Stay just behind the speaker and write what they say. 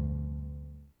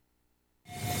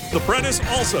The Prentice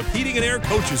Allsup Heating and Air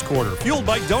Coaches Corner, fueled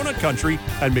by Donut Country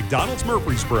and McDonald's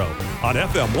Murfreesboro on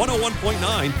FM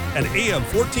 101.9 and AM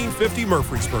 1450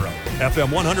 Murfreesboro, FM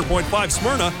 100.5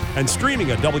 Smyrna, and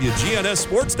streaming at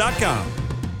WGNSSports.com.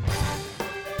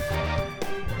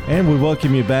 And we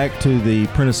welcome you back to the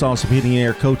Prentice Allsup Heating and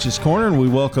Air Coaches Corner, and we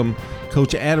welcome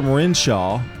Coach Adam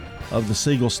Renshaw of the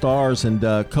Siegel Stars. And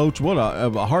Coach, what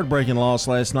a heartbreaking loss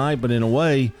last night, but in a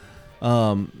way,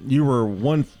 you were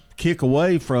one kick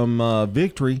away from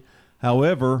victory.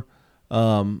 However,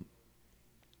 I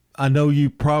know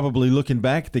you probably, looking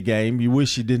back at the game, you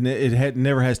wish you didn't. It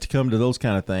never has to come to those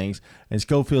kind of things. And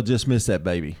Schofield just missed that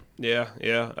baby. Yeah.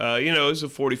 It was a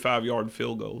 45-yard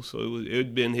field goal, so it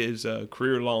had been his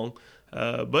career long.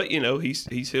 But he's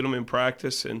hit them in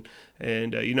practice, and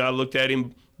I looked at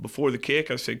him before the kick.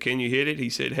 I said, "Can you hit it?"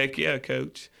 He said, "Heck yeah,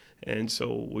 coach." And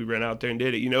so we ran out there and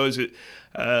did it.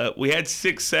 We had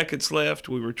 6 seconds left.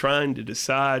 We were trying to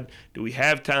decide, do we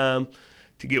have time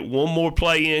to get one more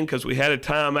play in, because we had a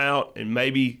timeout, and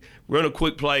maybe run a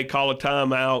quick play, call a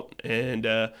timeout, and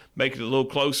make it a little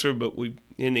closer. But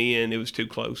in the end, it was too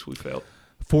close, we felt.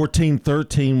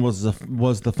 14-13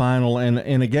 was the final, and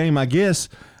in a game, I guess,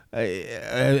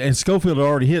 and Schofield had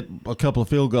already hit a couple of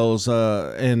field goals,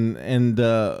 but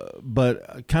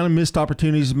kind of missed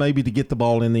opportunities maybe to get the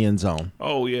ball in the end zone.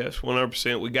 Oh yes,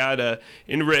 100%. We got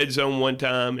in the red zone one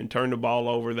time and turned the ball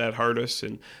over. That hurt us,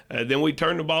 and then we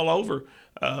turned the ball over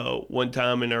one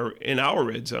time in our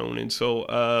red zone, and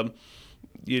so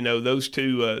those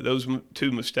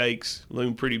two mistakes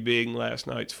loomed pretty big in last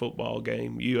night's football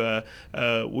game. We were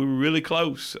really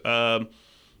close.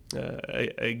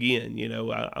 Again,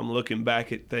 I'm looking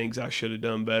back at things I should have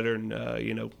done better,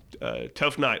 and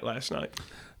tough night last night.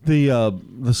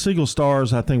 The Siegel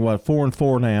Stars, I think,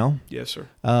 4-4 now. Yes, sir.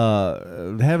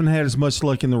 Haven't had as much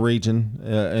luck in the region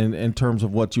in terms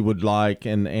of what you would like,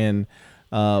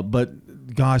 but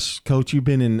gosh, Coach, you've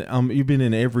been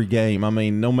in every game. I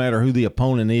mean, no matter who the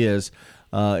opponent is,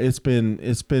 it's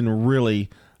been really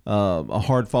a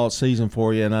hard fought season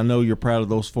for you, and I know you're proud of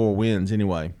those 4 wins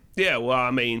anyway. Yeah, well,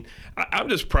 I mean, I'm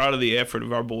just proud of the effort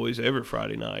of our boys every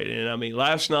Friday night. And, I mean,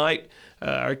 last night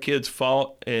our kids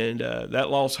fought, and that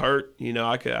loss hurt.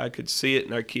 I could see it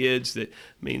in our kids that, I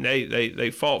mean,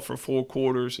 they fought for 4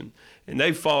 quarters, and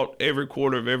they fought every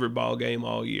quarter of every ball game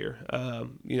all year.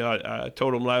 I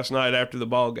told them last night after the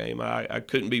ball game I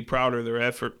couldn't be prouder of their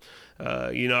effort. I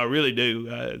really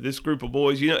do. This group of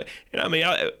boys, and I mean,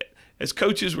 as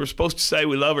coaches, we're supposed to say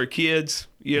we love our kids,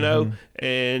 and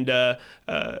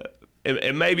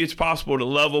maybe it's possible to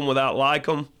love them without like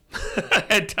them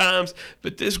at times.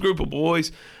 But this group of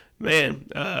boys, man,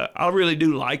 I really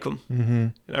do like them,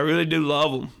 and I really do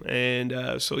love them.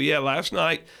 And so last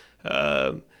night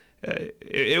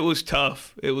it was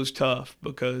tough. It was tough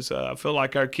because I feel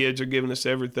like our kids are giving us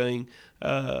everything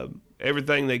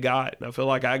they got, and I feel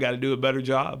like I got to do a better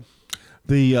job.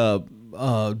 The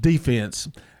defense,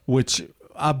 which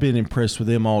I've been impressed with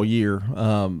them all year.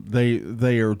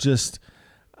 They are just,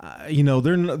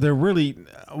 they're really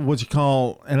what you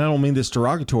call, and I don't mean this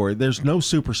derogatory, there's no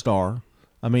superstar.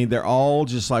 I mean, they're all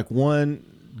just like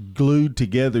one glued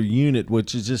together unit,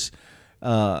 which is just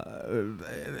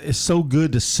it's so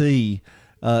good to see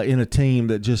in a team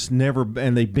that just never,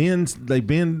 and they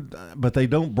bend, but they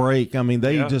don't break. I mean,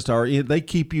 they just are. They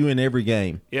keep you in every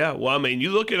game. Yeah, well, I mean,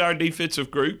 you look at our defensive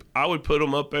group. I would put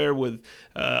them up there with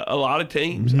a lot of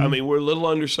teams. I mean, we're a little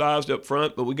undersized up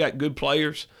front, but we got good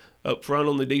players up front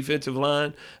on the defensive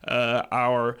line.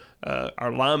 Our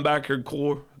linebacker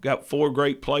core got 4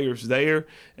 great players there,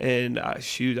 and I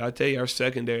tell you, our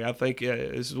secondary, I think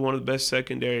this is one of the best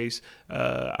secondaries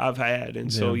I've had,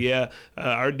 and so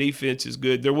our defense is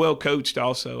good. They're well coached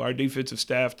also. Our defensive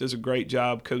staff does a great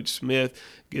job. Coach Smith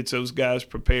gets those guys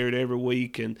prepared every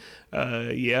week, and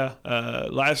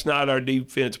last night our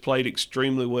defense played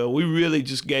extremely well. We really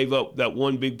just gave up that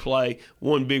one big play,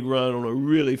 one big run on a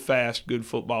really fast, good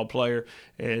football player,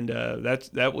 and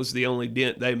that was the only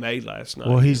dent they made last night.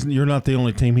 Well, you're not the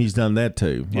only team he's done that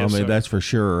to. Yes, I mean, sir. That's for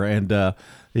sure. And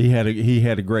he had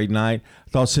a great night. I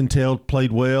thought Centel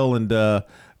played well, and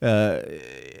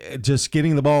just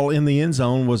getting the ball in the end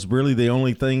zone was really the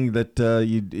only thing that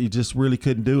you just really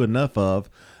couldn't do enough of.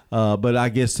 But I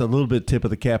guess a little bit tip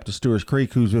of the cap to Stewart's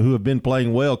Creek, who have been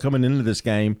playing well coming into this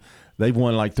game. They've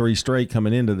won like 3 straight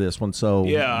coming into this one. So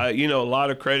a lot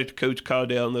of credit to Coach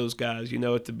Caudell and those guys.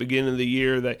 At the beginning of the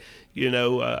year,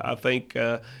 I think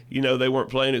they weren't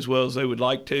playing as well as they would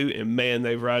like to, and man,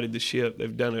 they've righted the ship.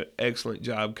 They've done an excellent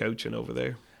job coaching over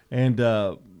there. And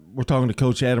we're talking to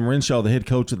Coach Adam Renshaw, the head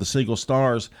coach of the Siegel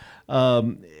Stars.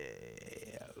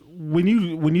 when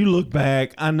you look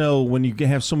back, I know when you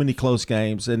have so many close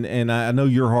games, and I know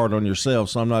you're hard on yourself,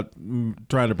 so I'm not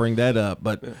trying to bring that up,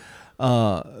 but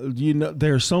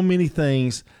there are so many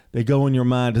things that go in your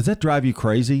mind. Does that drive you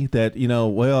crazy? That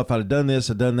well, if I'd have done this,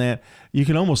 I'd done that. You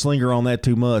can almost linger on that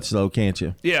too much, though, can't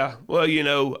you? Yeah. Well,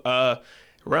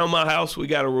 around my house, we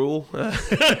got a rule.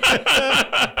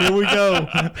 Here we go.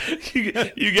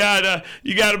 you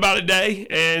got about a day,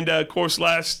 and of course,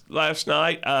 last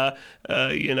night, I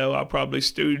probably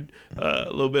stewed a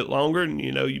little bit longer, and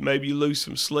maybe you lose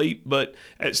some sleep, but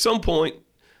at some point,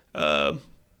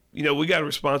 we got a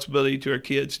responsibility to our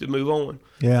kids to move on.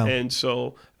 Yeah. And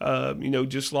so,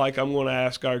 just like I'm going to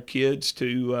ask our kids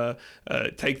to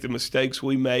take the mistakes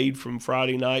we made from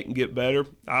Friday night and get better,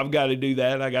 I've got to do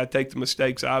that. I got to take the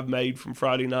mistakes I've made from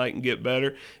Friday night and get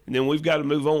better, and then we've got to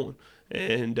move on.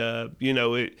 And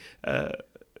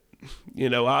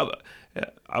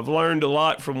I've learned a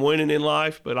lot from winning in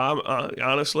life, but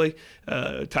honestly,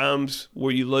 times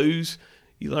where you lose,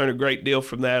 you learn a great deal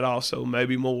from that also,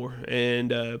 maybe more. And,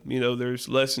 there's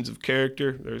lessons of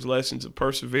character, there's lessons of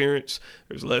perseverance,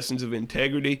 there's lessons of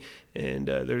integrity, and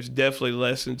there's definitely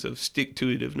lessons of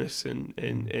stick-to-itiveness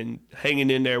and hanging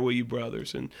in there with your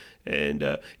brothers. And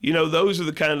those are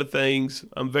the kind of things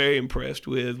I'm very impressed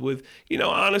with,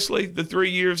 honestly, the 3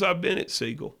 years I've been at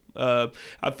Siegel. I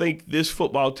think this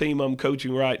football team I'm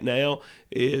coaching right now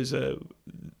is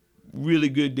really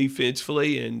good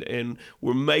defensively, and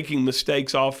we're making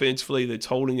mistakes offensively that's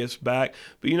holding us back.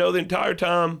 But, the entire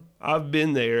time I've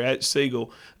been there at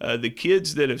Siegel, the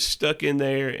kids that have stuck in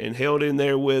there and held in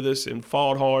there with us and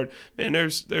fought hard, man,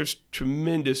 there's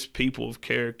tremendous people of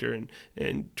character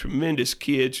and tremendous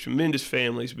kids, tremendous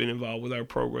families been involved with our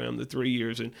program the 3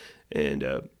 years. And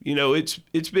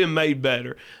it's been made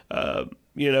better.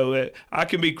 I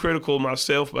can be critical of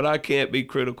myself, but I can't be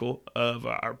critical of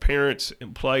our parents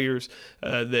and players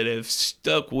that have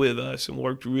stuck with us and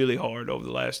worked really hard over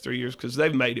the last 3 years, because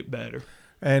they've made it better.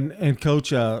 And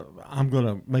Coach, I'm going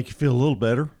to make you feel a little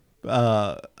better.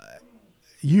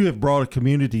 You have brought a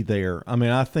community there. I mean,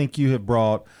 I think you have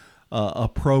brought a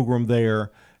program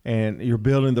there, and you're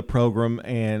building the program.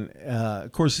 And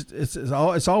of course, it's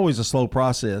always a slow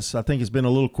process. I think it's been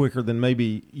a little quicker than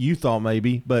maybe you thought,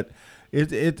 but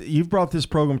you've brought this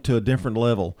program to a different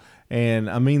level, and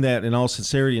I mean that in all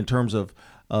sincerity in terms of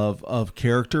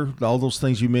character, all those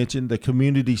things you mentioned, the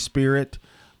community spirit,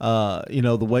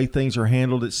 the way things are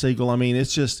handled at Siegel. I mean,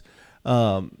 it's just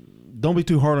don't be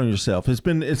too hard on yourself. It's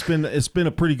been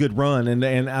a pretty good run, and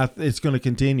it's going to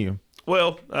continue.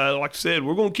 Well, like I said,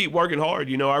 we're going to keep working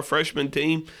hard. Our freshman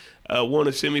team won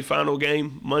a semifinal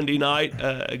game Monday night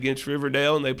against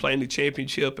Riverdale, and they played in the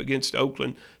championship against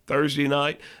Oakland Thursday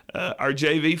night. Our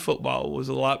JV football was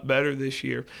a lot better this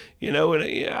year, and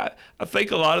I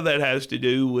think a lot of that has to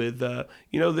do with the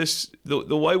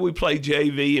way we play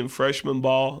JV and freshman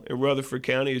ball in Rutherford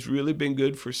County has really been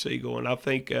good for Siegel, and I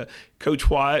think Coach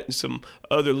Wyatt and some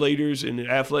other leaders in the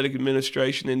athletic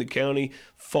administration in the county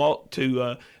fought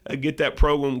to get that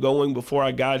program going before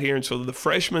I got here. And so the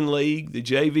freshman league, the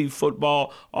JV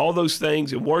football, all those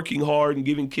things, and working hard and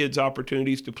giving kids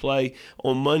opportunities to play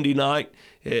on Monday night,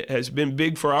 it has been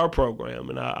big for our program.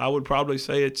 And I would probably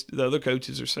say the other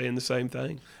coaches are saying the same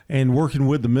thing. And working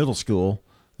with the middle school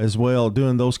as well,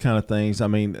 doing those kind of things. I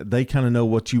mean, they kind of know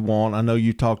what you want. I know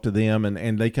you talk to them,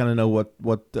 and they kind of know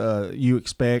what you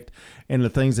expect and the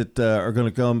things that are going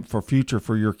to come for future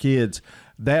for your kids.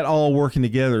 That all working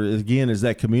together, again, is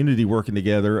that community working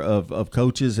together of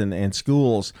coaches and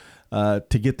schools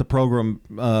to get the program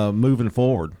moving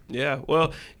forward. Yeah,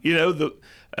 well,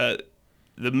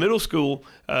 the middle school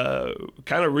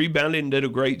kind of rebounded and did a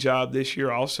great job this year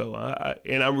also.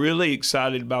 And I'm really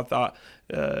excited about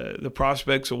the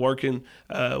prospects of working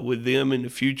with them in the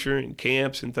future in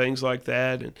camps and things like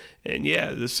that. And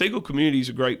yeah, the Siegel community is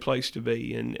a great place to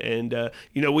be. And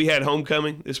we had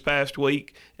homecoming this past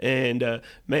week, and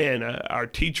our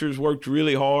teachers worked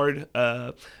really hard.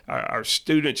 Our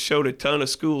students showed a ton of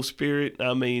school spirit.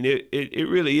 I mean, it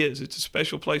really is. It's a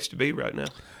special place to be right now.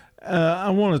 I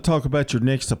want to talk about your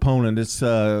next opponent. It's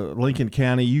Lincoln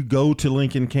County. You go to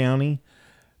Lincoln County.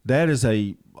 That is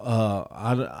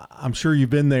I'm sure you've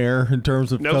been there in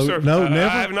terms of no, sir. No, never.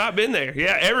 I have not been there.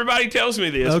 Yeah, everybody tells me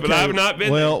this, but I have not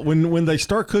been there. Well, when they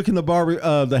start cooking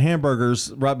the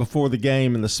hamburgers right before the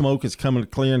game and the smoke is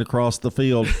clearing across the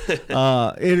field,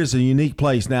 it is a unique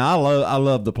place. Now, I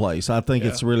love the place. I think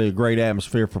it's really a great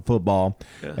atmosphere for football.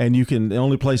 Yeah. And the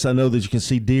only place I know that you can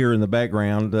see deer in the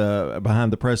background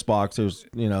behind the press box. There's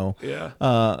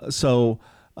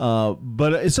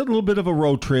but it's a little bit of a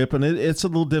road trip, and it's a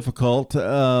little difficult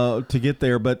to get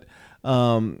there. But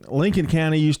Lincoln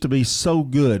County used to be so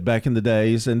good back in the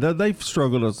days, and they've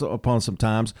struggled upon some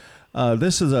times.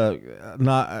 This is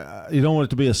not you don't want it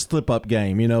to be a slip-up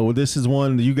game. This is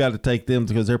one you got to take them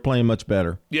because they're playing much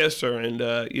better. Yes, sir. And,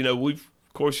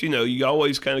 of course, you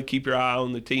always kind of keep your eye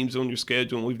on the teams on your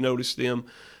schedule, and we've noticed them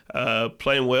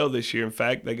playing well this year. In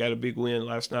fact, they got a big win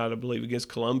last night, I believe, against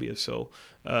Columbia. So,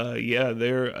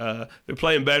 they're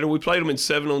playing better. We played them in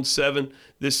 7-on-7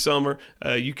 this summer.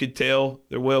 You could tell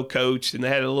they're well coached, and they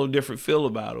had a little different feel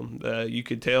about them. You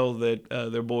could tell that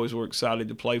their boys were excited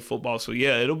to play football. So,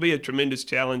 it'll be a tremendous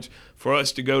challenge for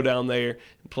us to go down there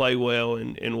and play well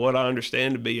in what I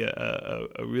understand to be a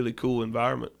really cool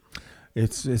environment.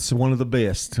 It's one of the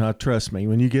best. Trust me.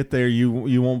 When you get there,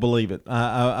 you won't believe it.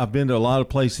 I've been to a lot of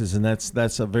places, and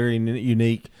that's a very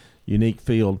unique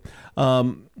field.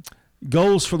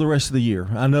 Goals for the rest of the year.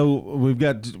 I know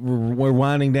we're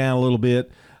winding down a little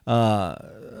bit.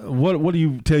 What do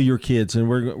you tell your kids? And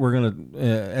we're gonna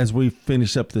as we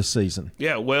finish up this season.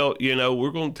 Yeah, well,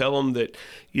 we're going to tell them that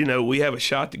we have a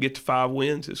shot to get to 5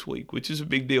 wins this week, which is a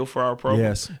big deal for our program.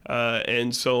 Yes.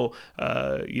 And so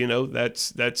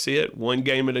that's it, one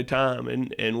game at a time,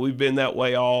 and we've been that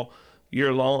way all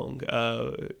year long.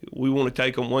 We want to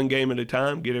take them one game at a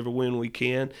time, get every win we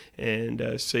can,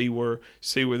 and see where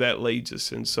that leads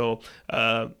us. And so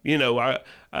our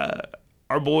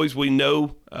boys, we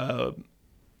know.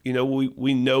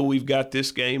 We know we've got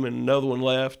this game and another one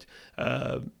left.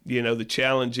 The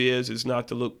challenge is not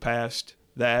to look past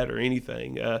that or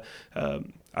anything.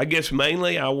 I guess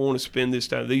mainly I want to spend this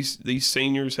time. These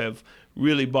seniors have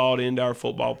really bought into our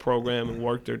football program and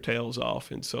worked their tails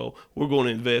off, and so we're going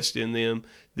to invest in them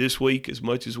this week as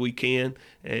much as we can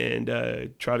and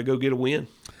try to go get a win.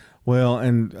 Well,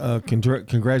 and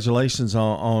congratulations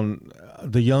on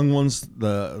the young ones,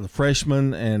 the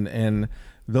freshmen, and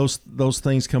those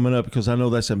things coming up, because I know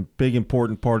that's a big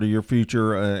important part of your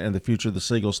future and the future of the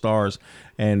Siegel Stars,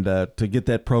 and to get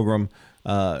that program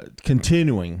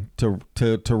continuing to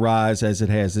rise as it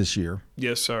has this year.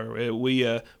 Yes, sir.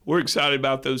 We're excited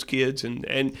about those kids,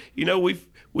 and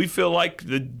we feel like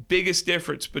the biggest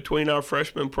difference between our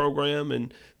freshman program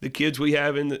and the kids we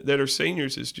have that are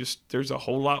seniors is just there's a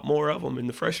whole lot more of them in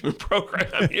the freshman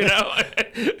program,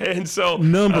 and so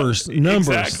numbers.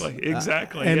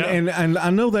 Exactly. And I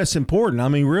know that's important. I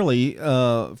mean, really,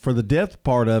 for the depth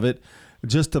part of it,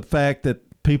 just the fact that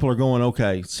people are going,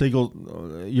 okay, Siegel,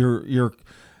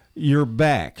 you're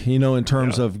back, in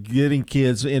terms of getting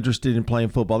kids interested in playing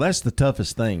football. That's the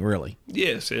toughest thing, really.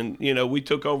 Yes, and, we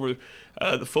took over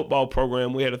the football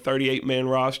program. We had a 38-man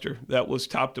roster that was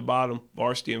top to bottom,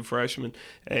 varsity and freshman.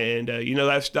 And,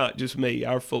 that's not just me.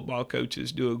 Our football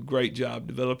coaches do a great job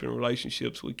developing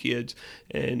relationships with kids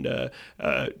and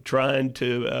trying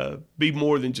to be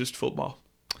more than just football.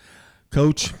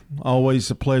 Coach,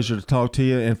 always a pleasure to talk to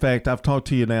you. In fact, I've talked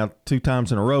to you now 2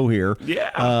 times in a row here.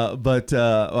 Yeah. But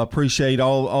I appreciate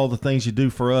all the things you do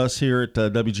for us here at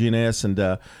WGNS,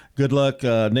 and good luck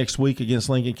next week against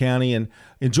Lincoln County, and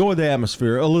enjoy the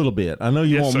atmosphere a little bit. I know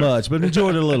you won't much, but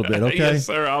enjoy it a little bit, okay? Yes,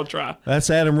 sir. I'll try. That's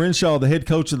Adam Renshaw, the head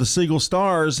coach of the Siegel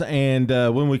Stars, and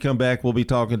when we come back, we'll be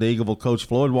talking to Eagleville coach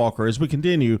Floyd Walker as we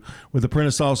continue with the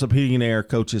Prentice Allsup Heating and Air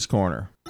Coach's Corner.